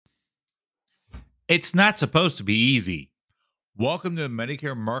It's not supposed to be easy. Welcome to the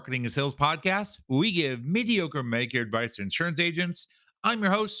Medicare Marketing and Sales Podcast, where we give mediocre Medicare advice to insurance agents. I'm your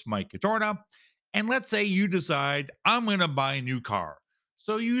host, Mike Catorna. And let's say you decide, I'm going to buy a new car.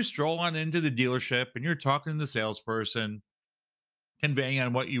 So you stroll on into the dealership and you're talking to the salesperson, conveying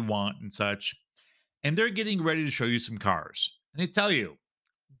on what you want and such. And they're getting ready to show you some cars. And they tell you,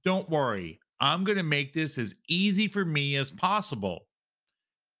 don't worry, I'm going to make this as easy for me as possible.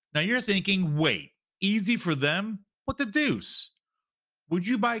 Now you're thinking, wait, easy for them? What the deuce? Would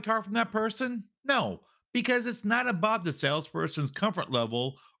you buy a car from that person? No, because it's not about the salesperson's comfort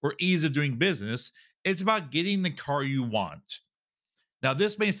level or ease of doing business. It's about getting the car you want. Now,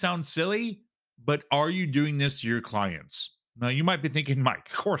 this may sound silly, but are you doing this to your clients? Now, you might be thinking, Mike,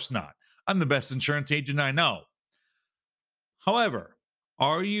 of course not. I'm the best insurance agent I know. However,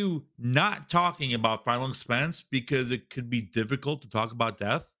 are you not talking about final expense because it could be difficult to talk about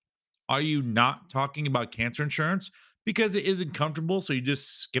death? Are you not talking about cancer insurance because it isn't comfortable, so you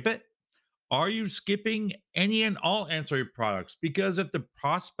just skip it? Are you skipping any and all ancillary products because if the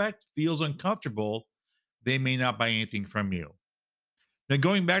prospect feels uncomfortable, they may not buy anything from you? Now,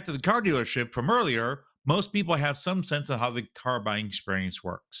 going back to the car dealership from earlier, most people have some sense of how the car buying experience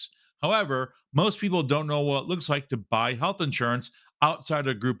works. However, most people don't know what it looks like to buy health insurance outside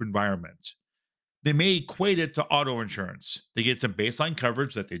a group environment. They may equate it to auto insurance. They get some baseline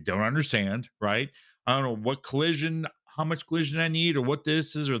coverage that they don't understand, right? I don't know what collision, how much collision I need, or what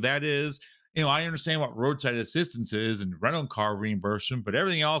this is or that is. I understand what roadside assistance is and rental car reimbursement, but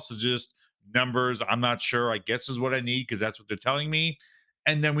everything else is just numbers. I'm not sure. I guess is what I need because that's what they're telling me.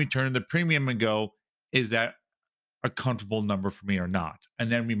 And then we turn to the premium and go, is that a comfortable number for me or not?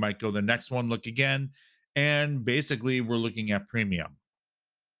 And then we might go the next one, look again. And basically, we're looking at premium.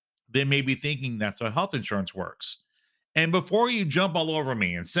 They may be thinking that's how health insurance works. And before you jump all over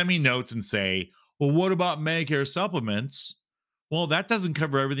me and send me notes and say, well, what about Medicare supplements? Well, that doesn't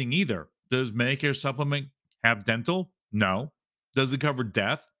cover everything either. Does Medicare supplement have dental? No. Does it cover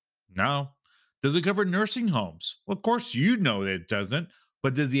death? No. Does it cover nursing homes? Well, of course, you know that it doesn't.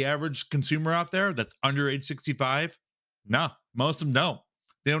 But does the average consumer out there that's under age 65? No, most of them don't.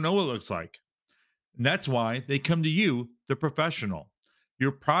 They don't know what it looks like. And that's why they come to you, the professional.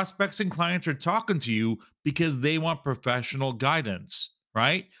 Your prospects and clients are talking to you because they want professional guidance,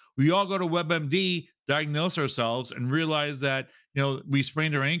 right? We all go to WebMD, diagnose ourselves, and realize that, we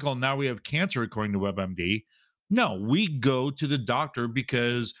sprained our ankle and now we have cancer, according to WebMD. No, we go to the doctor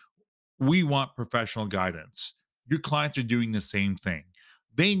because we want professional guidance. Your clients are doing the same thing.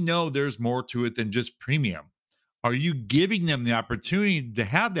 They know there's more to it than just premium. Are you giving them the opportunity to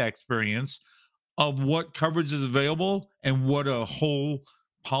have that experience of what coverage is available and what a whole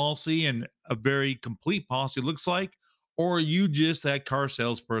policy and a very complete policy looks like? Or are you just that car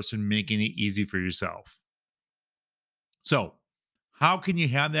salesperson making it easy for yourself? So, how can you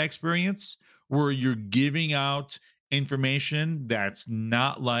have that experience where you're giving out information that's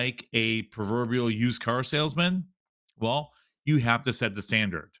not like a proverbial used car salesman? Well, you have to set the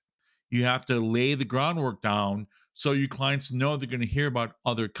standard. You have to lay the groundwork down so your clients know they're going to hear about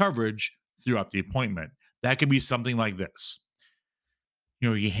other coverage throughout the appointment. That could be something like this.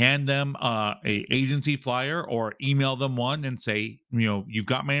 You hand them a agency flyer or email them one and say, you've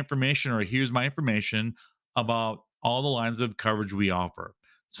got my information or here's my information about all the lines of coverage we offer.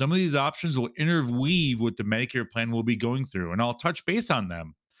 Some of these options will interweave with the Medicare plan we'll be going through, and I'll touch base on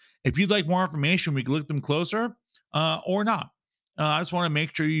them. If you'd like more information, we can look them closer or not. I just want to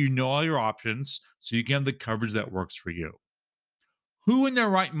make sure you know all your options so you can have the coverage that works for you. Who in their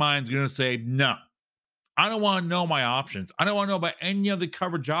right mind is going to say, no, I don't want to know my options. I don't want to know about any other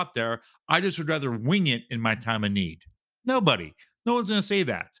coverage out there. I just would rather wing it in my time of need. Nobody. No one's going to say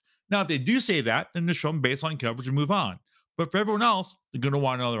that. Now, if they do say that, then just show them baseline coverage and move on. But for everyone else, they're going to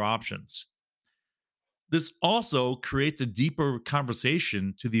want other options. This also creates a deeper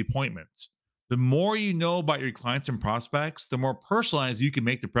conversation to the appointment. The more you know about your clients and prospects, the more personalized you can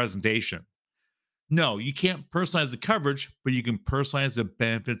make the presentation. No, you can't personalize the coverage, but you can personalize the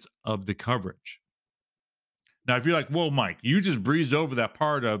benefits of the coverage. Now, if you're like, whoa, Mike, you just breezed over that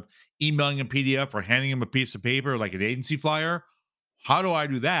part of emailing a PDF or handing them a piece of paper like an agency flyer. How do I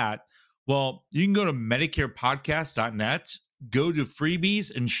do that? Well, you can go to MedicarePodcast.net, go to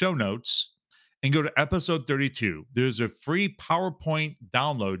freebies and show notes, and go to episode 32. There's a free PowerPoint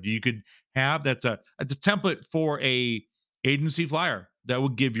download you could have. It's a template for a agency flyer that will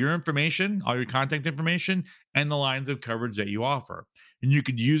give your information, all your contact information, and the lines of coverage that you offer. And you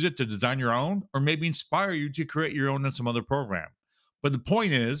could use it to design your own or maybe inspire you to create your own in some other program. But the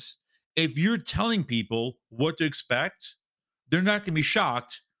point is, if you're telling people what to expect, they're not going to be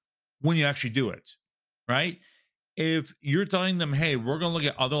shocked when you actually do it. right? If you're telling them, hey, we're going to look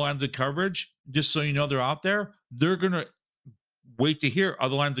at other lines of coverage, just so you know they're out there, they're going to wait to hear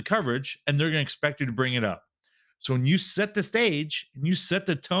other lines of coverage and they're going to expect you to bring it up. So when you set the stage and you set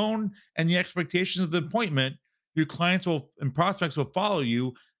the tone and the expectations of the appointment, your clients will and prospects will follow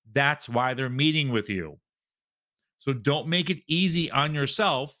you. That's why they're meeting with you. So don't make it easy on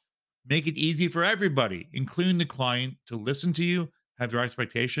yourself. Make it easy for everybody, including the client, to listen to you, have their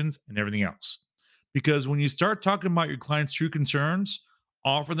expectations, and everything else. Because when you start talking about your client's true concerns,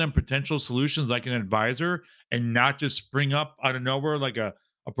 offer them potential solutions like an advisor and not just spring up out of nowhere like a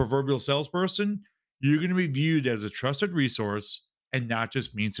proverbial salesperson, you're going to be viewed as a trusted resource and not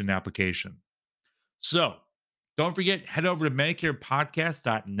just means an application. So don't forget, head over to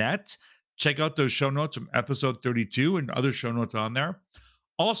MedicarePodcast.net. Check out those show notes from episode 32 and other show notes on there.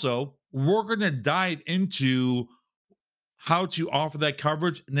 Also, we're going to dive into how to offer that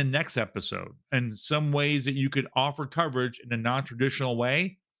coverage in the next episode and some ways that you could offer coverage in a non traditional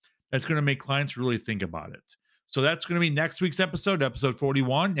way that's going to make clients really think about it. So that's going to be next week's episode, episode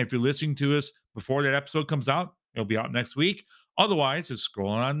 41. If you're listening to us before that episode comes out, it'll be out next week. Otherwise, just scroll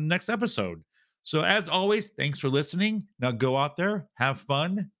on the next episode. So as always, thanks for listening. Now go out there, have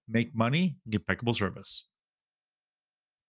fun, make money, get impeccable service.